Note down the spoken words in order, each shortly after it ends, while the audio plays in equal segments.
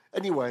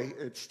Anyway,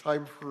 it's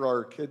time for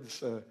our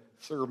kids'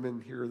 sermon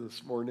here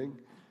this morning.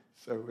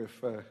 So if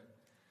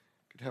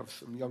could have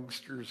some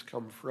youngsters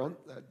come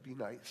front, that'd be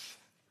nice.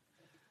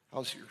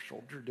 How's your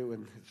shoulder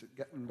doing? Is it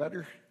getting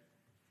better?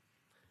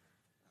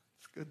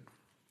 That's good.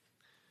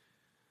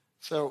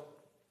 So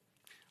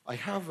I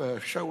have a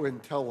show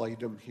and tell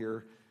item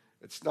here.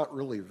 It's not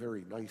really a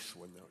very nice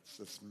one, though. It's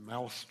this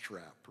mouse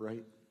trap,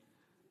 right?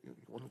 You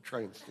want to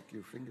try and stick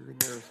your finger in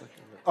there a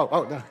second?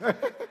 Oh, no.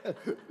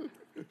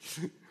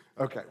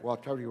 Okay, well,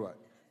 I'll tell you what.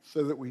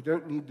 So that we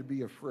don't need to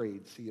be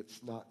afraid, see,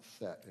 it's not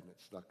set, and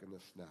it's not going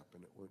to snap,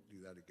 and it won't do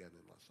that again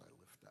unless I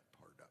lift that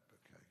part up,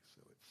 okay?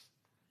 So it's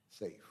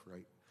safe,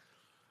 right?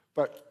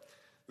 But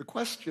the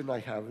question I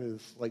have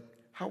is, like,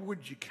 how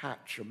would you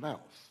catch a mouse?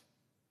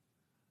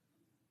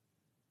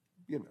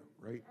 You know,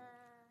 right?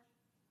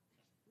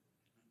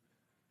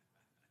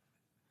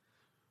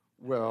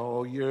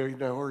 Well, you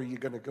know, are you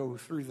going to go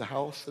through the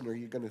house and are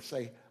you going to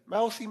say,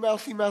 mousy,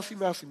 mousy, mousy,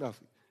 mousy,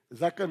 mousy? Is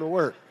that going to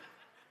work?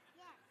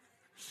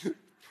 Yes.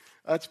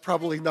 That's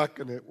probably not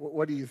going to.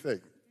 What do you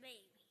think?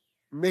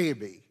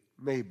 Maybe.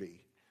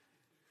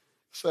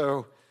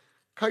 So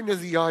kind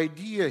of the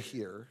idea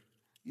here,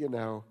 you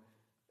know,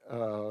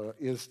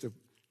 is to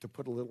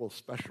put a little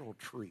special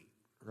treat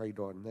right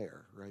on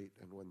there, right?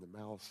 And when the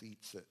mouse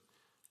eats it,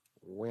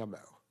 whammo,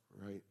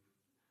 right?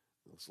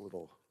 This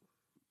little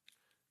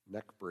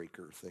neck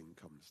breaker thing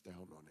comes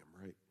down on him,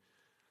 right?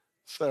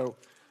 So,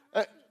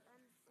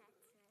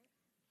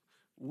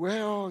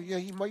 well, yeah,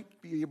 he might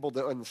be able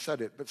to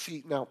unset it. But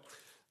see, now,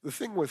 the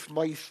thing with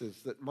mice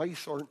is that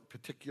mice aren't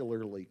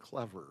particularly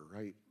clever,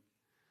 right?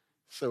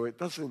 So it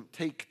doesn't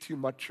take too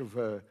much of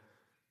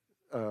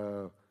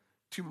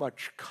too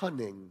much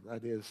cunning,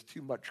 that is,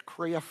 too much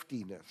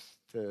craftiness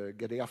to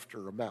get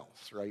after a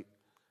mouse, right?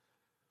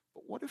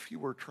 But what if you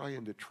were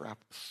trying to trap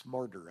a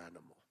smarter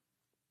animal?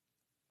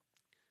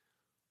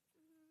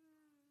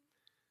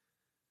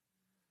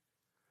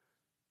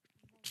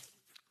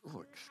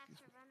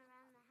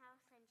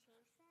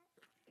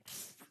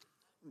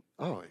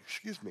 Oh,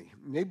 excuse me.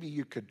 Maybe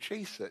you could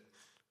chase it.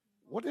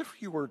 What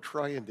if you were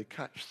trying to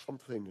catch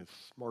something as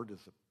smart as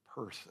a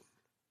person?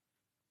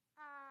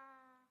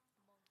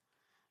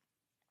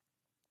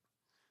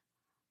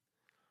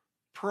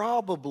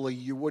 Probably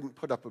you wouldn't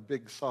put up a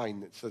big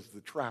sign that says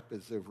the trap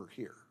is over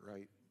here,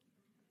 right?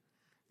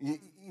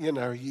 You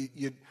know,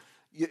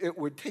 it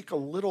would take a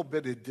little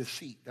bit of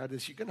deceit. That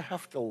is, you're going to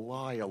have to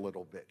lie a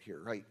little bit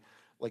here, right?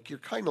 Like you're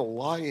kind of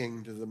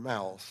lying to the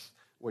mouse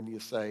when you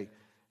say,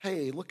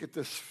 hey, look at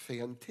this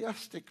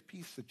fantastic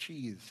piece of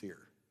cheese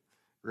here,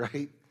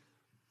 right?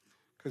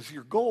 Because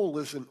your goal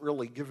isn't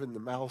really giving the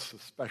mouse a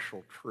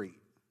special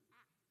treat,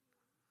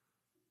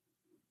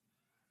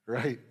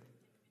 right?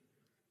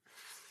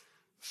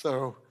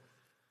 So,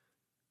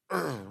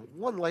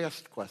 one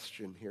last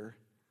question here.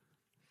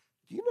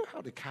 Do you know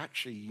how to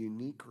catch a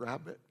unique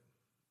rabbit?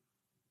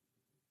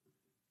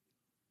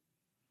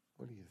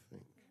 What do you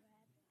think?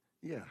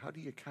 Yeah, how do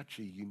you catch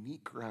a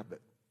unique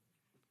rabbit?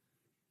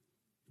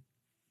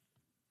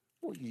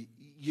 Well, you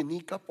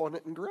sneak up on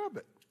it and grab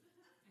it.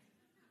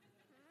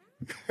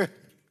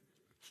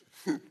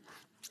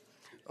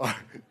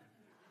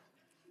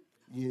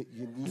 You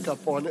sneak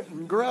up on it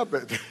and grab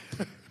it.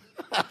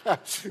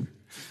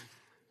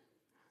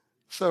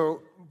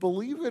 So,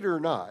 believe it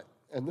or not,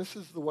 and this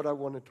is what I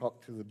want to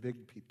talk to the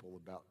big people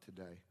about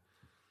today.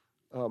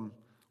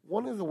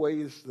 One of the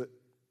ways that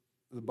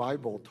the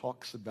Bible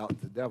talks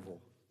about the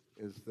devil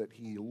is that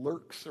he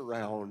lurks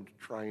around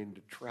trying to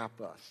trap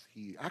us.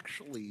 He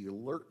actually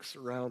lurks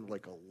around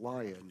like a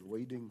lion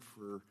waiting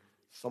for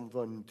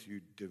someone to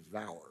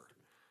devour.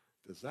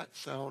 Does that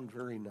sound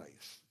very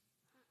nice?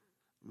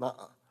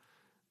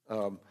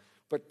 Nuh-uh.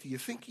 But do you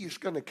think he's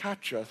going to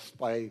catch us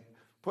by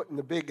putting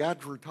a big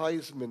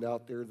advertisement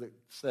out there that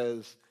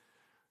says,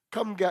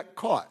 come get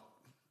caught?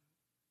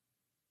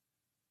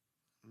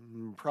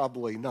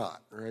 Probably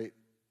not, right?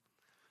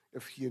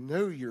 If you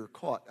know you're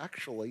caught,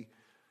 actually,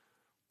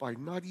 by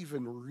not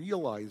even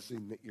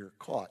realizing that you're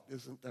caught,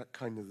 isn't that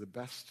kind of the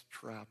best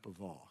trap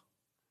of all?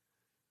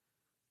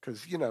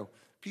 Because, you know,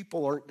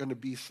 people aren't going to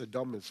be so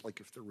dumb as like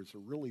if there was a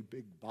really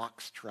big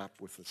box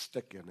trap with a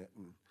stick in it,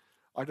 and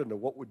I don't know,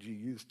 what would you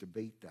use to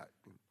bait that?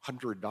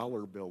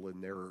 $100 bill in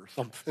there or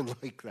something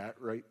like that,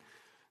 right?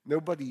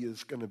 Nobody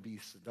is going to be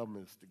so dumb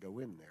as to go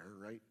in there,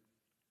 right?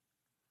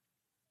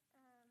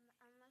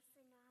 Unless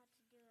they know how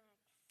to do an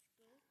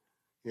escape.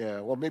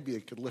 Yeah, well, maybe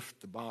they could lift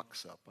the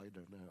box up. I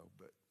don't know,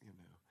 but, you know.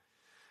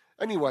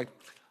 Anyway,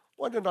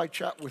 why don't I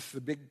chat with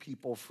the big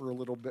people for a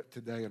little bit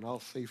today, and I'll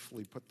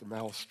safely put the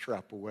mouse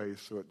trap away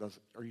so it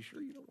doesn't. Are you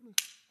sure you don't want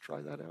to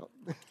try that out?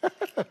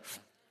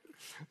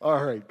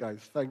 All right,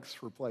 guys, thanks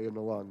for playing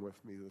along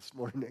with me this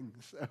morning.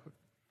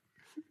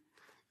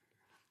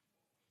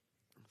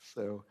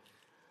 So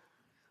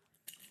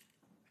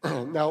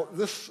now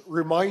this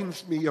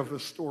reminds me of a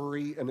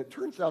story, and it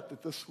turns out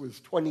that this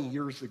was 20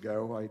 years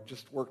ago. I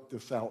just worked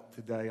this out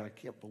today. I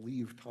can't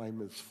believe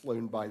time has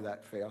flown by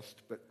that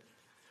fast, but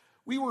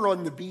we were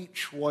on the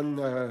beach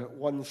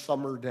one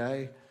summer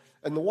day,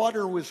 And the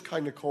water was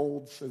kind of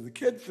cold, so the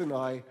kids and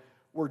I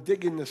were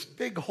digging this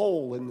big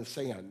hole in the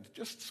sand,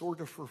 just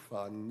sort of for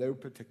fun, no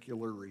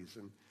particular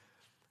reason.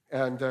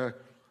 And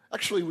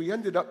actually, we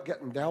ended up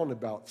getting down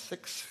about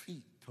 6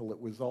 feet till it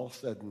was all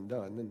said and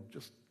done, and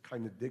just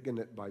kind of digging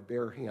it by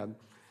bare hand.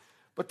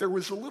 But there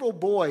was a little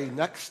boy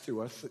next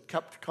to us that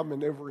kept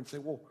coming over and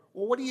saying, well,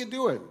 what are you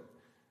doing?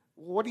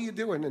 What are you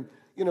doing? And,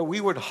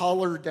 we would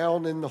holler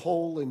down in the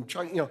hole in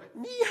Chinese,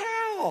 ni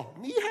hao,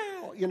 ni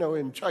hao,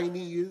 in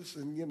Chinese,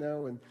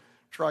 and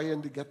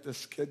trying to get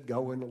this kid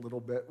going a little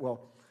bit.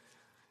 Well,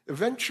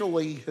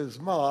 eventually his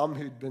mom,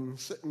 who'd been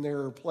sitting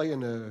there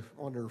playing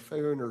on her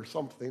phone or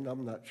something,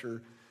 I'm not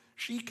sure,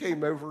 she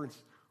came over and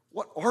said,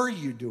 what are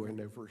you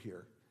doing over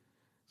here?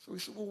 So we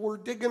said, well, we're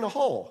digging a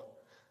hole.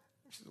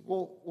 She said,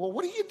 well,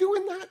 what are you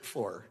doing that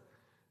for?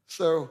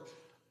 So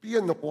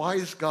being the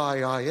wise guy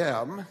I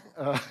am,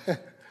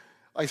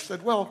 I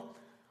said, well,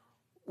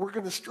 we're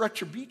going to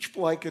stretch a beach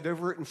blanket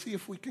over it and see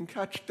if we can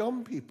catch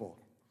dumb people.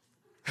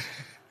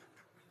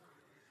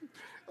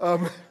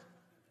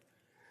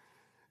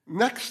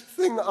 Next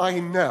thing I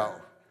know,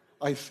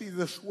 I see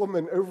this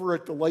woman over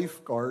at the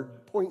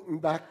lifeguard pointing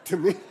back to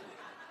me.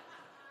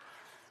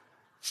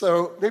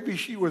 So maybe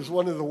she was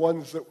one of the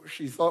ones that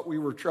she thought we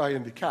were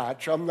trying to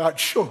catch. I'm not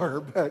sure,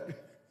 but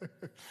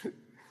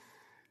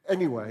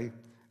anyway,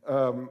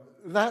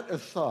 that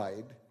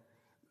aside,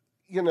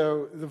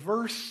 the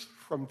verse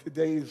from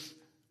today's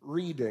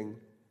reading,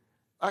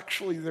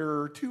 actually there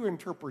are two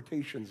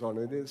interpretations on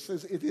it. It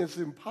says, it is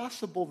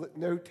impossible that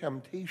no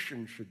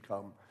temptation should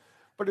come,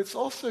 but it's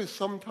also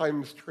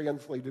sometimes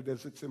translated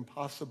as it's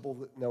impossible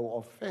that no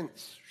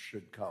offense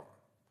should come.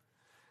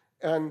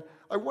 And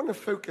I want to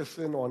focus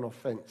in on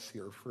offense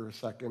here for a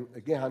second.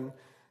 Again,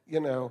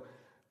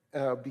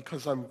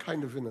 because I'm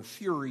kind of in a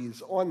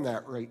series on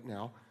that right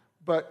now.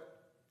 But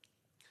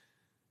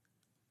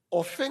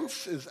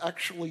offense is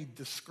actually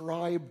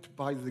described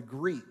by the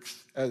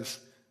Greeks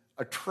as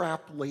a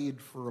trap laid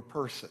for a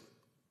person.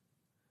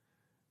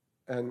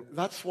 And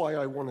that's why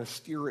I want to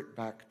steer it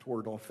back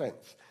toward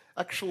offense.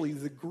 Actually,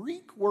 the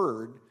Greek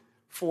word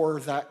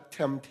for that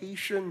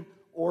temptation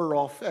or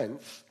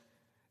offense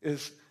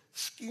is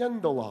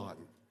scandalon.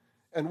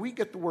 And we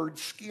get the word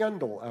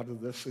scandal out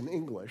of this in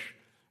English.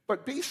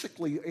 But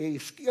basically, a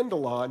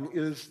scandalon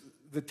is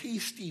the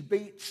tasty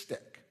bait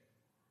stick.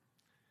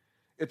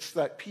 It's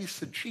that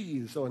piece of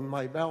cheese on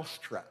my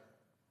mousetrap.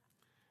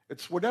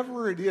 It's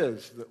whatever it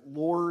is that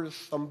lures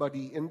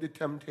somebody into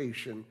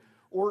temptation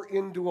or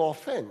into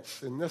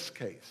offense in this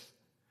case.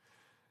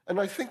 And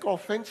I think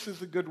offense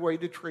is a good way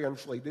to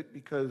translate it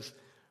because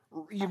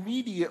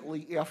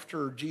immediately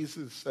after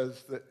Jesus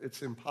says that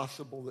it's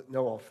impossible that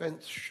no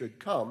offense should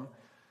come,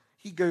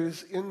 he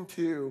goes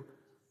into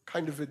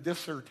kind of a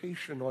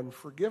dissertation on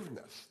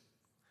forgiveness.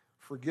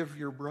 Forgive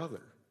your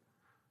brother.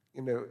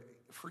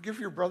 Forgive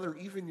your brother,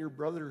 even your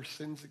brother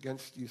sins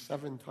against you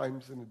 7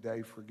 times in a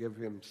day, forgive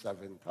him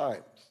 7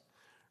 times,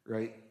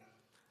 right?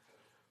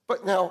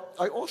 But now,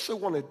 I also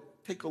want to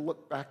take a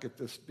look back at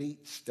this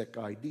bait stick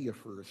idea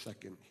for a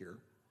second here.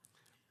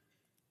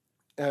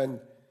 And,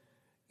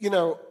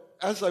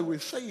 as I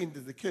was saying to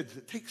the kids,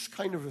 it takes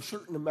kind of a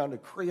certain amount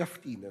of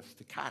craftiness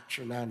to catch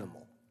an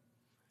animal.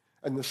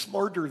 And the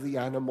smarter the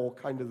animal,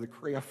 kind of the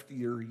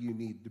craftier you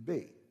need to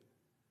be.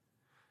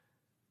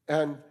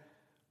 And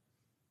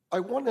I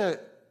want to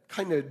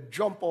kind of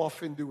jump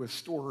off into a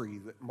story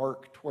that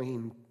Mark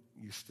Twain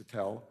used to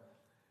tell,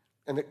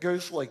 and it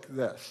goes like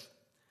this.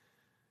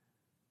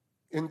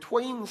 In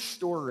Twain's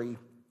story,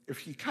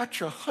 if you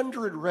catch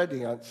 100 red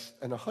ants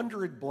and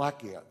 100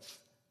 black ants,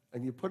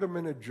 and you put them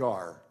in a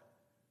jar,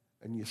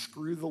 and you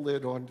screw the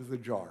lid onto the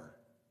jar,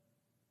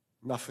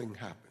 nothing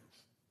happens.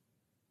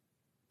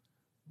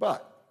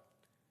 But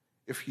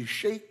if you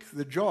shake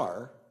the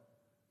jar,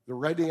 the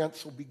red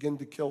ants will begin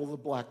to kill the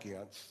black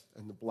ants,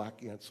 and the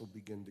black ants will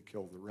begin to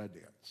kill the red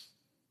ants.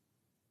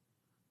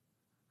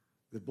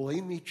 They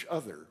blame each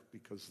other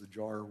because the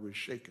jar was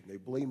shaken. They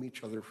blame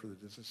each other for the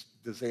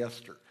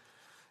disaster.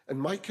 And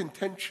my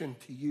contention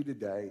to you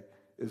today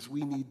is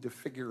we need to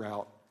figure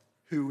out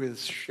who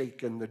is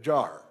shaking the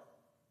jar,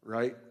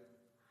 right?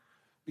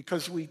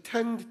 Because we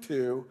tend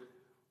to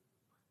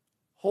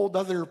hold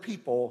other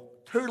people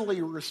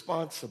totally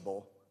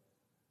responsible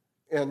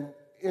and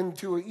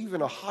into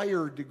even a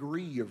higher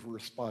degree of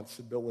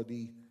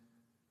responsibility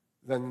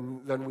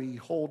than we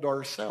hold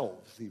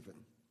ourselves even.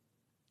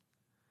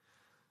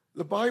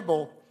 The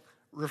Bible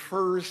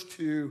refers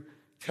to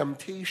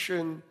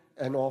temptation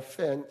and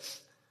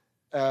offense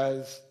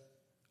as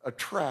a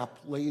trap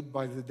laid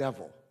by the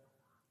devil.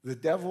 The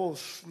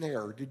devil's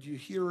snare. Did you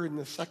hear in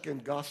the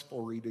second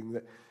gospel reading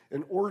that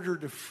in order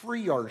to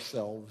free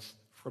ourselves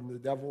from the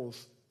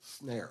devil's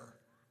snare?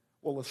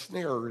 Well, a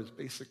snare is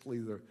basically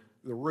the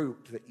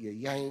rope that you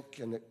yank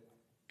and it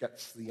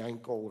gets the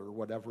ankle or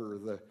whatever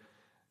the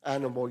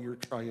animal you're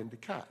trying to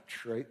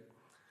catch, right?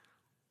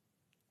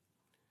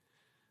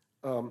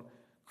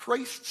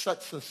 Christ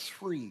sets us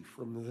free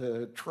from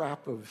the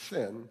trap of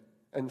sin,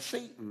 and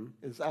Satan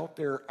is out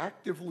there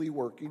actively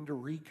working to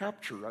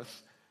recapture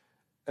us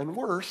And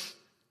worse,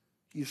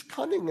 he's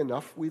cunning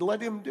enough, we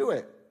let him do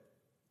it.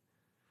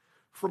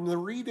 From the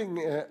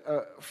reading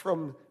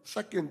from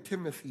 2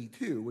 Timothy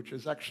 2, which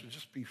is actually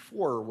just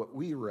before what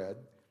we read,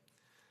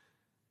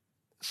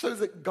 so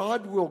that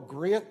God will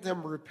grant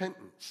them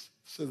repentance,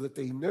 so that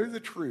they know the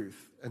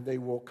truth and they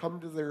will come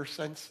to their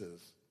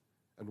senses.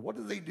 And what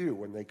do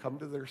when they come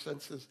to their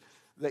senses?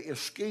 They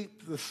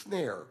escape the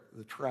snare,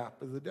 the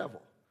trap of the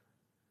devil.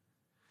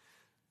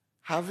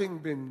 Having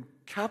been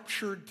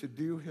captured to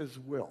do his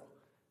will.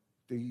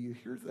 Do you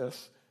hear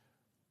this?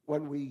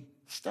 When we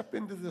step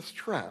into this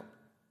trap,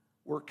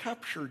 we're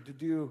captured to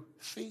do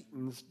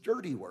Satan's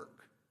dirty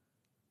work.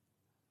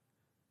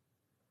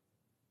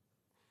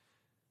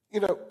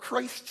 You know,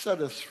 Christ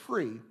set us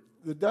free.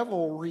 The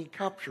devil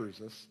recaptures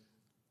us.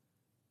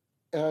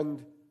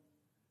 And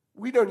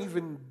we don't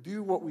even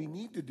do what we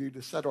need to do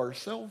to set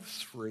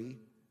ourselves free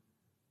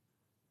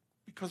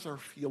because our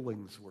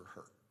feelings were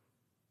hurt.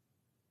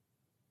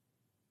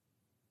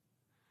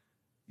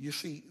 You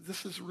see,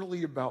 this is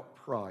really about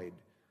pride.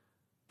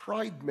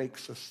 Pride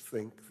makes us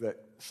think that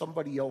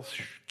somebody else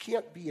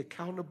can't be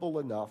accountable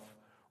enough,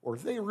 or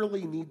they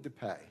really need to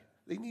pay.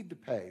 They need to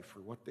pay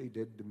for what they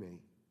did to me.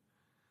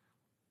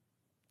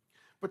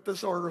 But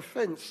does our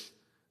offense,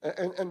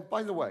 and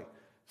by the way,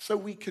 so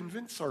we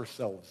convince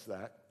ourselves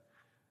that,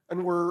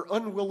 and we're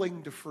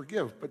unwilling to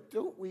forgive, but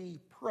don't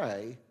we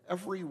pray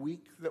every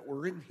week that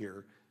we're in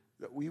here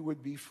that we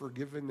would be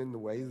forgiven in the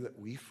way that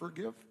we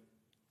forgive?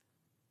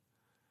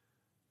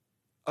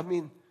 I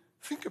mean,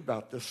 think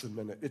about this a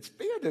minute. It's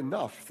bad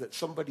enough that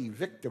somebody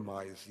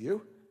victimizes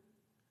you,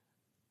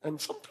 and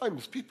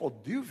sometimes people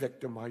do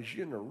victimize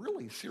you in a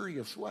really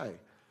serious way.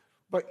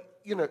 But,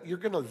 you know, you're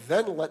going to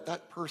then let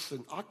that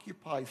person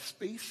occupy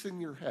space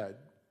in your head.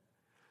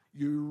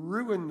 You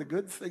ruin the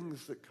good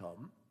things that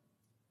come.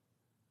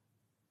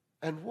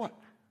 And what?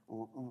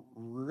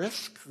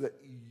 Risk that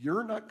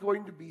you're not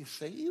going to be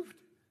saved?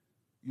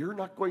 You're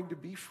not going to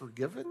be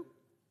forgiven?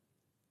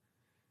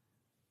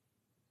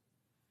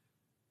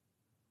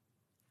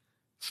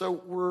 So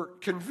we're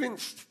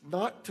convinced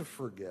not to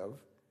forgive,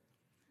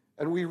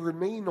 and we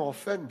remain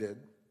offended.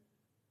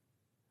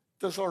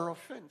 Does our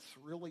offense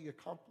really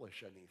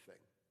accomplish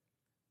anything?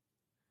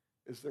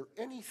 Is there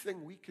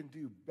anything we can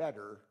do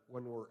better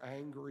when we're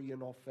angry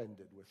and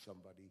offended with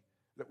somebody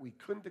that we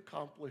couldn't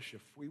accomplish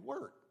if we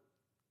weren't?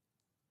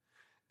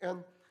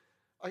 And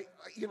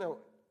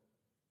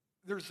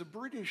there's a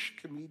British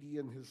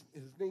comedian, his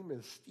name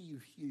is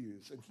Steve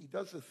Hughes, and he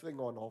does a thing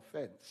on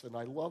offense, and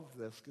I love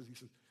this because he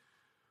says,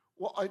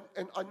 well,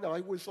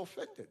 I was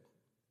offended.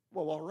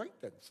 Well, all right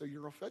then, so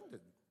you're offended.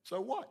 So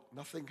what?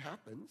 Nothing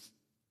happens,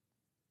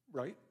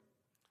 right?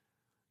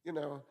 You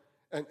know,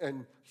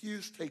 and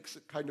Hughes takes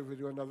it kind of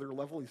to another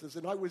level. He says,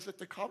 and I was at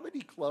the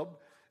comedy club,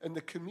 and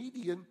the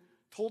comedian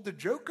told a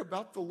joke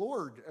about the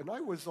Lord, and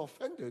I was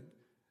offended,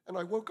 and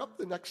I woke up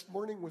the next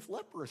morning with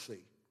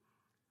leprosy.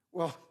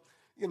 Well,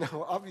 you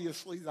know,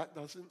 obviously that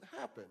doesn't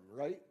happen,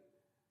 right?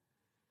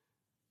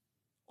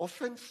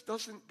 Offense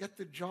doesn't get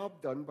the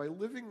job done. By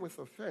living with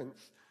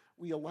offense,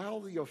 we allow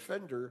the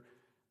offender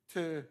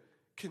to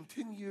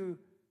continue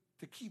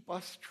to keep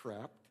us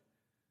trapped.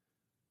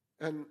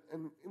 And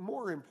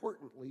more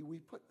importantly, we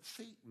put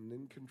Satan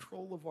in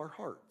control of our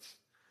hearts.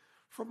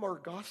 From our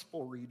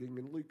gospel reading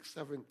in Luke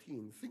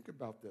 17, think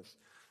about this.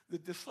 The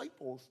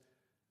disciples,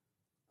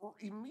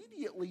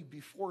 immediately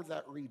before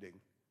that reading,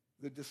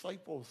 the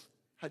disciples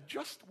had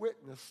just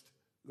witnessed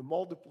the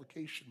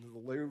multiplication of the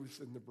loaves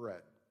and the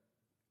bread.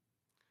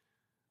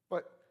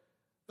 But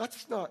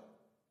that's not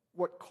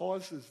what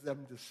causes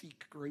them to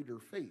seek greater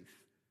faith.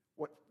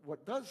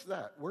 What does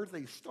that, where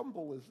they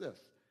stumble, is this.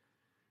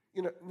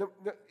 You know,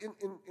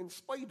 in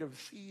spite of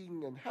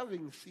seeing and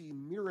having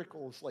seen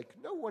miracles like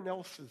no one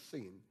else has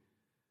seen,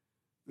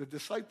 the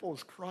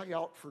disciples cry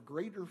out for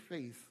greater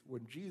faith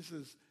when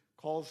Jesus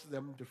calls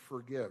them to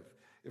forgive.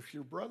 If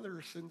your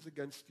brother sins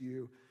against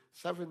you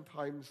 7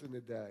 times in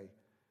a day,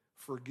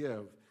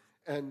 forgive.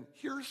 And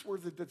here's where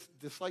the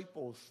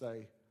disciples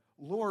say,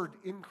 Lord,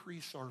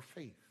 increase our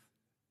faith.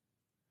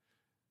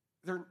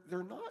 They're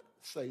not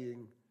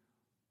saying,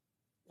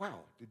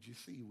 wow, did you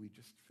see we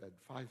just fed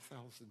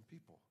 5,000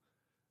 people?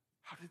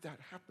 How did that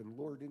happen?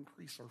 Lord,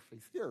 increase our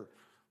faith here.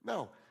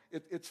 No,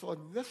 it's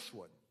on this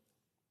one.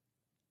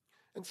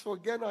 And so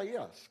again, I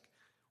ask,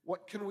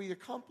 what can we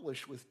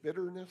accomplish with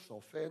bitterness,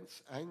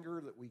 offense,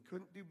 anger that we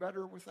couldn't do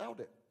better without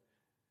it?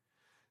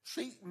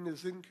 Satan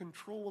is in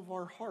control of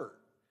our heart.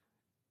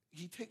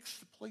 He takes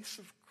the place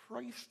of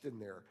Christ in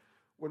there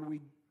when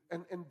we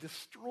and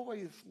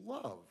destroys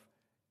love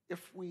if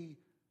we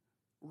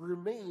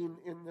remain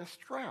in this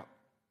trap.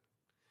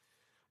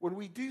 When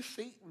we do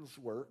Satan's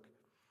work,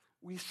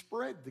 we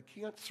spread the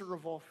cancer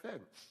of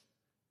offense.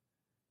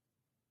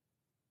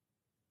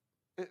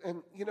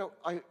 And you know,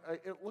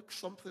 it looks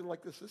something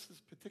like this. This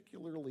is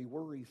particularly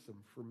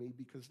worrisome for me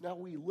because now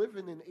we live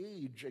in an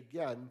age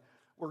again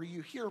where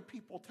you hear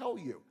people tell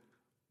you,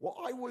 well,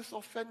 I was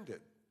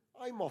offended.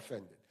 I'm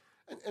offended.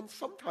 And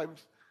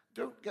sometimes,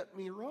 don't get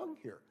me wrong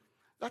here,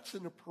 that's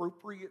an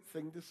appropriate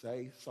thing to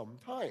say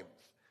sometimes.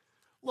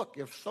 Look,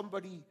 if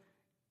somebody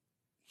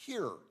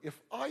here, if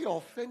I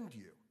offend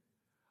you,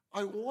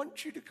 I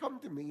want you to come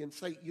to me and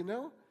say,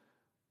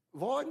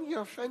 Vaughn, you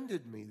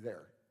offended me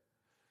there.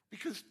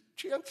 Because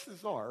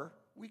chances are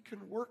we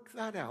can work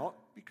that out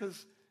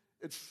because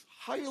it's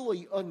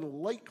highly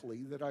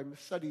unlikely that I'm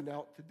setting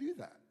out to do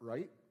that,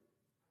 right?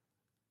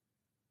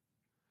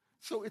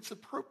 So it's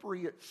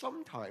appropriate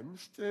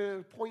sometimes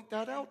to point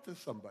that out to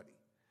somebody.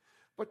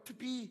 But to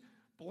be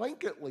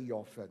blanketly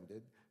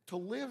offended, to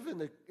live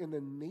in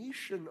a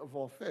nation of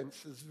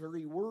offense is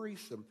very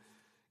worrisome.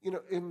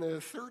 In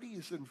the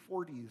 30s and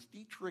 40s,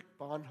 Dietrich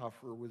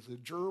Bonhoeffer was a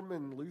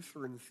German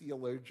Lutheran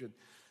theologian,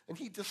 and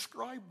he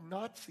described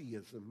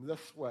Nazism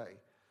this way.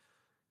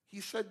 He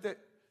said that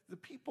the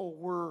people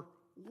were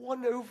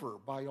won over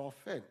by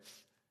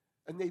offense,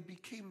 and they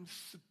became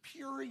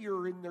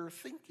superior in their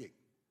thinking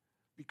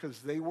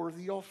because they were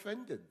the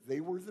offended. They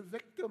were the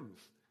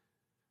victims.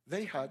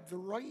 They had the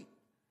right.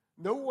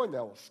 No one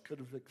else could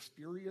have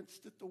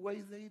experienced it the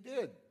way they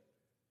did.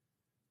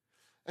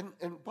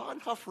 And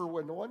Bonhoeffer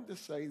went on to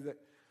say that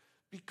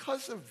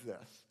because of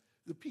this,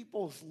 the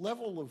people's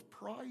level of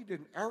pride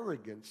and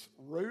arrogance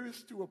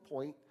rose to a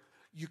point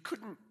you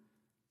couldn't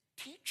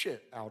teach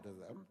it out of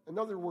them. In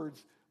other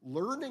words,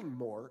 learning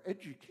more,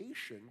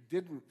 education,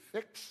 didn't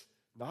fix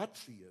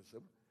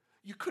Nazism.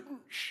 You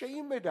couldn't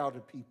shame it out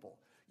of people.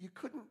 You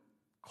couldn't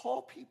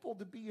call people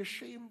to be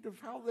ashamed of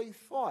how they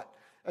thought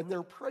and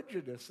their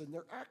prejudice and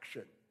their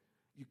action.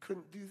 You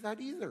couldn't do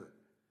that either.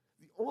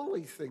 The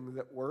only thing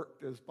that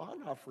worked, as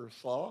Bonhoeffer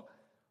saw,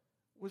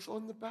 was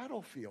on the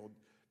battlefield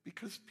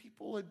because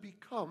people had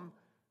become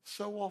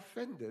so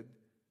offended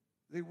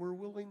they were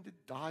willing to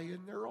die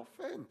in their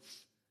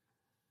offense.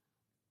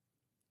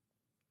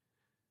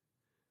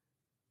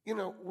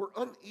 We're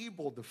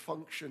unable to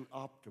function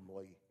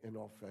optimally in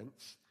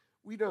offense.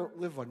 We don't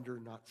live under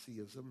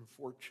Nazism,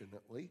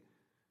 fortunately,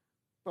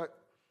 but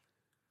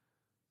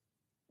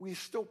we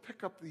still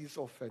pick up these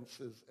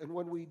offenses, and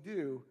when we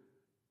do,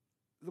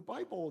 the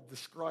Bible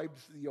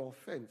describes the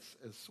offense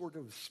as sort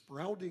of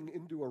sprouting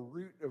into a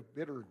root of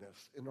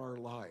bitterness in our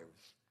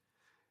lives.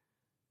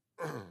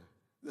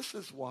 This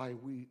is why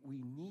we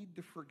need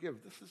to forgive.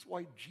 This is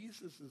why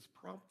Jesus is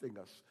prompting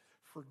us.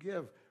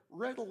 Forgive.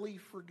 Readily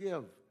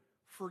forgive.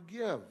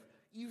 Forgive.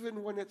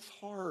 Even when it's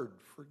hard,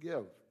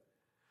 forgive.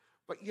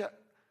 But yet,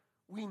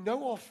 we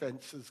know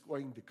offense is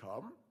going to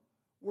come.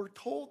 We're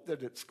told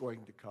that it's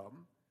going to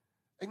come.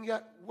 And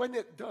yet, when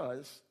it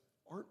does,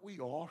 aren't we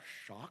all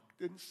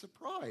shocked and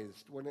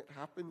surprised when it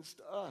happens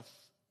to us?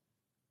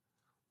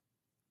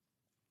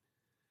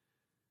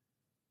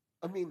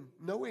 I mean,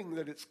 knowing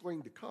that it's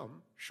going to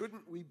come,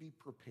 shouldn't we be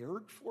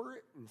prepared for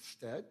it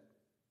instead?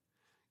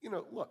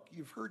 Look,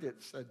 you've heard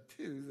it said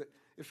too that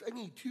if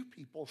any two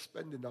people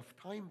spend enough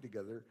time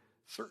together,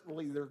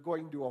 certainly they're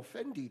going to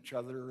offend each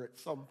other at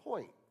some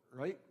point,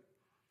 right?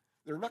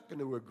 They're not going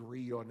to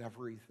agree on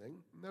everything.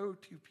 No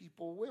two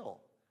people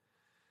will.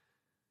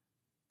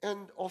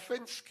 And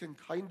offense can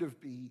kind of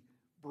be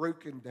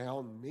broken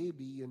down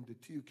maybe into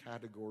two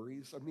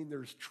categories. I mean,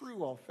 there's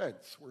true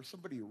offense where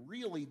somebody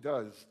really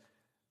does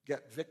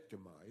get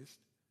victimized.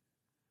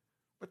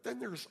 But then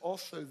there's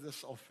also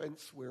this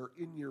offense where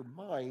in your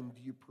mind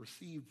you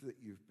perceive that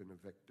you've been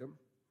a victim.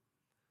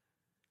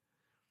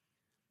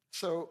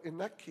 So in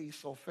that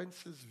case,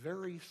 offense is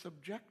very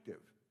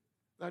subjective.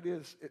 That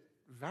is, it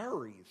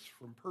varies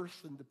from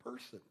person to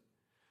person.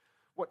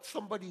 What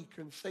somebody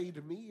can say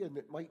to me and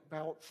it might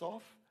bounce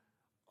off,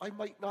 I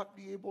might not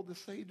be able to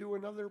say to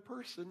another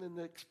person and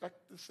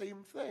expect the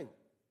same thing.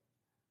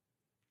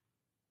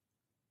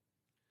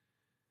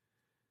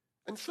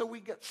 And so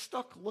we get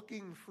stuck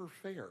looking for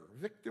fair.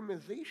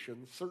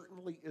 Victimization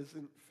certainly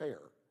isn't fair.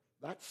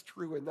 That's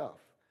true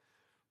enough.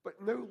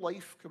 But no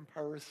life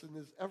comparison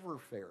is ever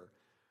fair.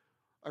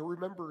 I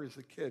remember as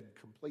a kid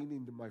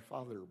complaining to my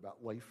father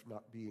about life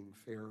not being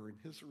fair, and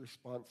his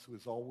response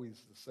was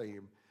always the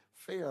same.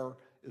 Fair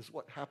is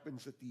what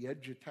happens at the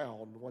edge of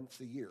town once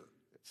a year.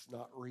 It's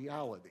not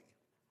reality,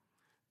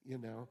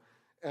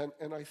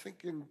 And I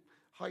think in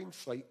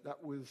hindsight,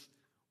 that was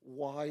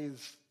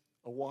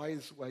a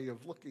wise way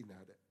of looking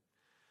at it.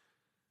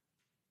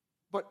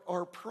 But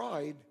our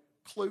pride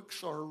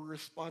cloaks our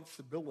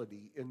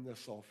responsibility in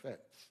this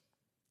offense,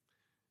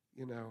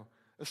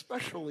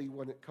 especially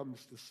when it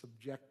comes to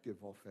subjective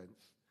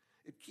offense.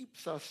 It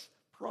keeps us,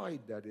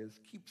 pride that is,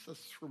 keeps us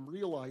from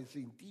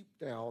realizing deep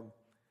down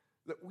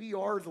that we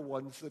are the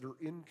ones that are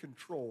in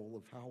control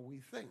of how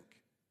we think.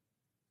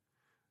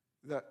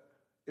 That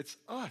it's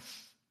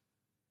us.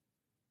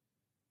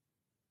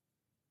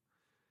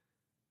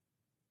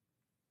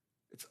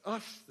 It's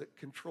us that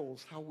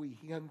controls how we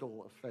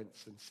handle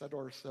offense and set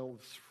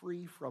ourselves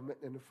free from it.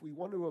 And if we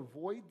want to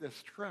avoid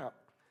this trap,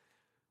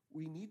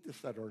 we need to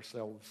set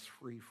ourselves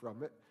free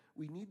from it.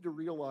 We need to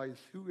realize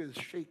who is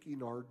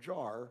shaking our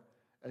jar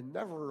and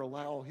never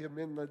allow him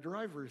in the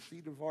driver's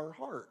seat of our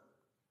heart.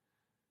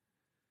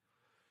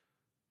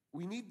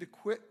 We need to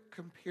quit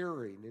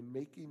comparing and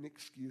making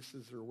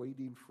excuses or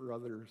waiting for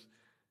others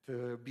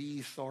to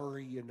be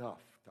sorry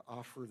enough to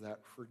offer that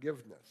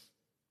forgiveness.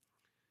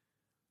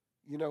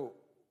 You know,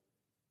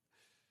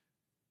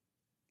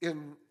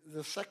 in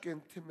the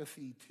 2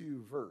 Timothy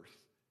 2 verse,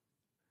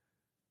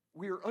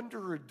 we're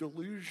under a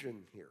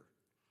delusion here.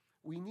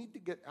 We need to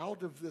get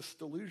out of this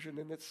delusion,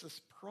 and it's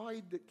this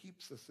pride that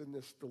keeps us in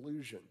this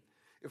delusion.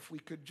 If we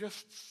could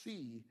just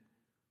see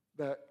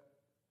that,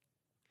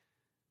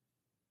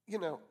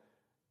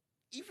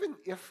 even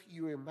if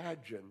you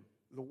imagine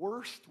the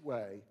worst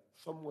way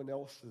someone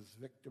else has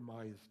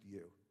victimized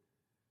you,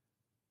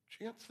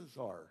 chances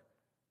are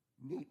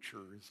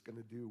nature is going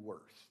to do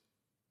worse.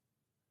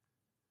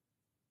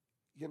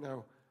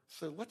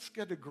 So let's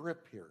get a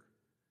grip here.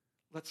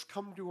 Let's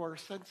come to our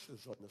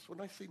senses on this.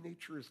 When I say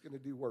nature is going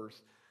to do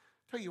worse,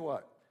 tell you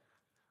what,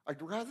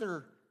 I'd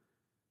rather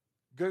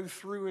go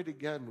through it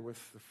again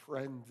with the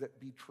friend that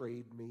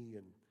betrayed me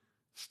and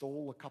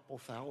stole a couple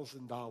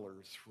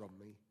 $1,000 from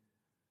me.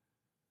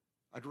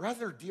 I'd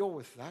rather deal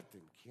with that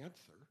than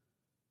cancer.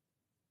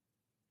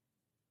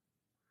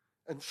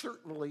 And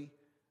certainly,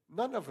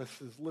 none of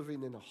us is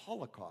living in a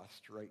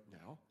Holocaust right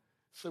now.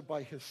 So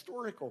by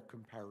historical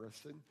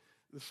comparison,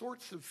 the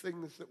sorts of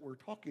things that we're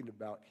talking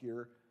about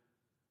here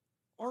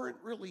aren't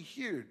really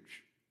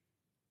huge.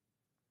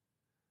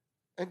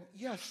 And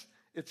yes,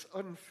 it's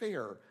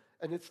unfair.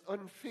 And it's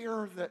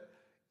unfair that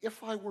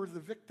if I were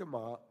the victim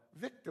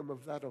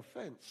of that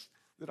offense,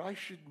 that I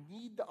should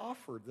need to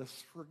offer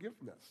this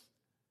forgiveness.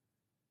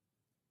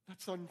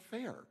 That's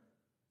unfair.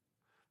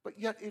 But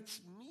yet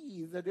it's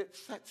me that it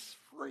sets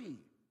free.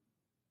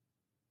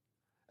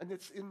 And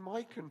it's in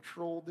my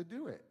control to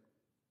do it.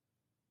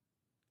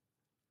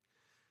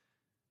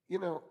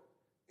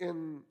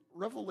 In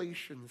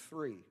Revelation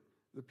 3,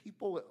 the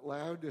people at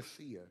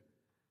Laodicea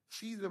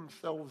see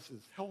themselves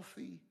as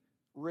healthy,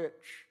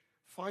 rich,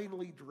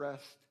 finely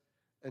dressed,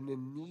 and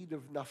in need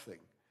of nothing.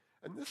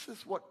 And this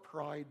is what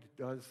pride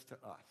does to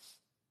us.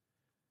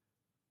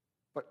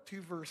 But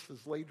 2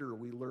 verses later,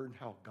 we learn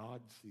how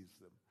God sees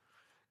them.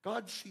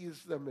 God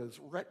sees them as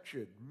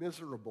wretched,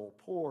 miserable,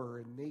 poor,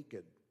 and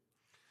naked.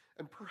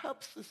 And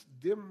perhaps this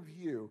dim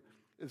view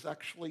is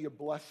actually a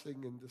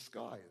blessing in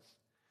disguise,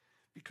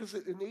 because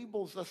it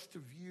enables us to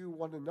view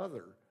one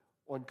another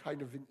on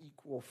kind of an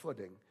equal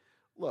footing.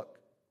 Look,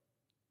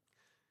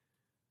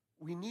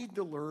 we need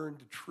to learn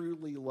to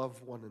truly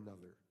love one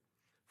another.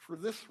 For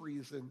this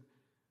reason,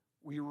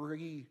 we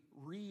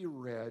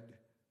reread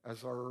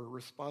as our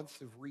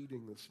responsive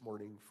reading this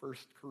morning, 1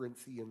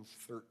 Corinthians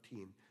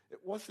 13. It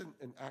wasn't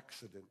an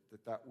accident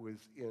that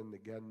was in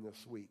again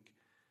this week.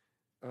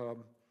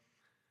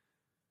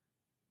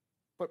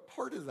 But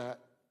part of that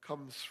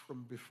comes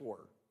from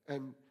before.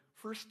 And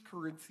 1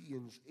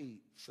 Corinthians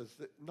 8 says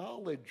that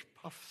knowledge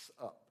puffs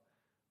up,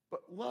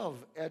 but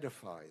love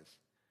edifies.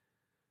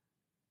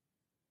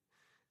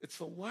 It's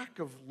a lack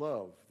of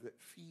love that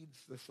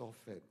feeds this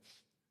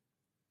offense.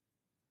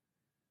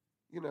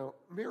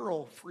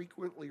 Merrill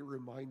frequently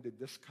reminded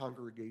this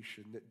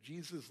congregation that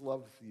Jesus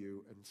loves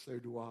you and so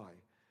do I.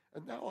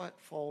 And now that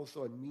falls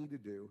on me to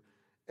do.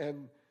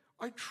 And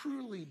I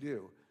truly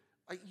do.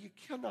 You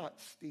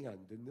cannot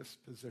stand in this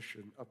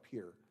position up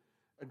here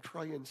and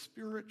try and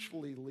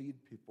spiritually lead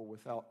people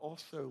without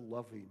also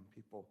loving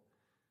people.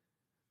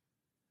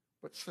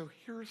 But so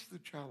here's the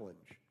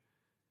challenge.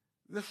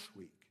 This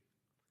week,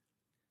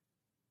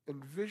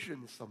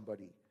 envision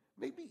somebody,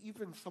 maybe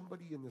even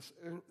somebody in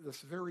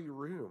this very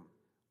room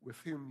with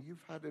whom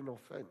you've had an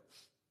offense,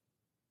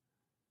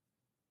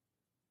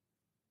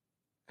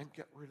 and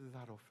get rid of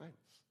that offense.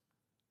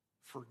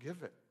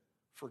 Forgive it.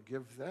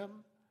 Forgive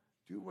them.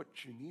 Do what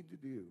you need to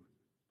do,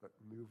 but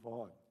move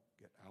on.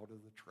 Get out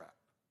of the trap.